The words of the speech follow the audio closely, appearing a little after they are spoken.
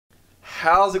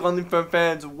How's it going, Info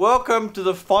fans? Welcome to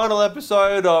the final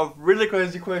episode of Really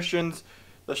Crazy Questions.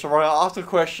 The show where I ask a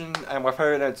question and my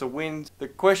favourite answer wins. The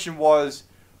question was,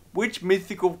 which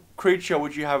mythical creature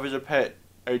would you have as a pet?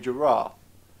 A giraffe.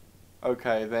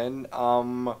 Okay then,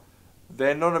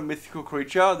 they're not a mythical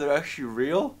creature, they're actually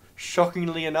real.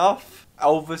 Shockingly enough,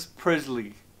 Elvis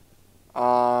Presley.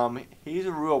 He's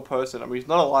a real person. I mean, he's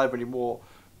not alive anymore,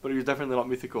 but he's definitely not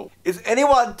mythical. Is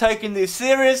anyone taking this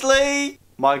seriously?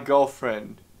 My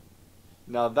girlfriend.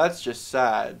 Now that's just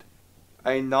sad.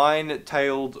 A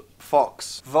nine-tailed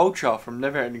fox. Vulture from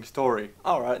Neverending Story.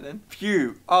 Alright then.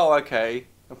 Phew. Oh, okay.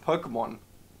 A Pokemon.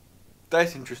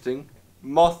 That's interesting.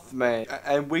 Mothman.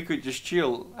 And we could just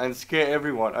chill and scare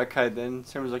everyone. Okay then.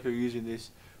 Seems like you're using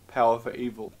this power for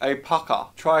evil. A pucker.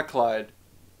 Triclide.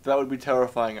 That would be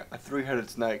terrifying. A three-headed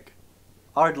snake.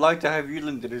 I'd like to have you,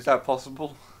 Lyndon. Is that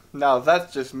possible? Now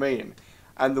that's just mean.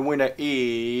 And the winner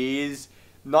is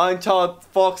Nine-tailed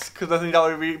fox, because I think that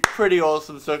would be pretty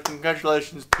awesome. So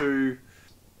congratulations to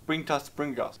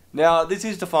Springdust. Now this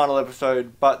is the final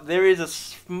episode, but there is a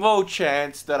small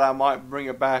chance that I might bring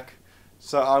it back.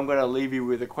 So I'm going to leave you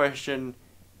with a question.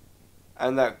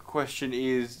 And that question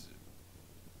is,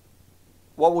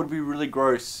 what would be really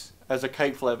gross as a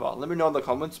cake flavour? Let me know in the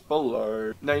comments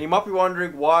below. Now you might be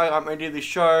wondering why I'm ending this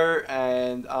show,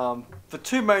 and for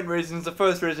two main reasons. The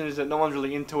first reason is that no one's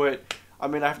really into it. I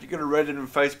mean, I have to go to Reddit and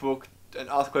Facebook and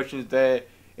ask questions there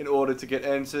in order to get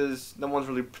answers. No one's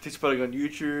really participating on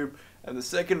YouTube. And the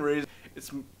second reason, it's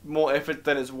more effort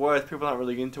than it's worth. People aren't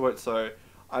really into it, so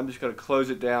I'm just going to close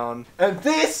it down. And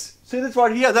this, see this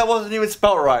right here, that wasn't even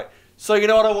spelt right. So you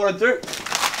know what I want to do?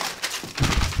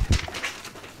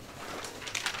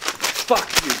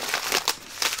 Fuck you.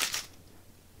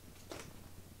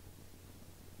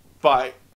 Bye.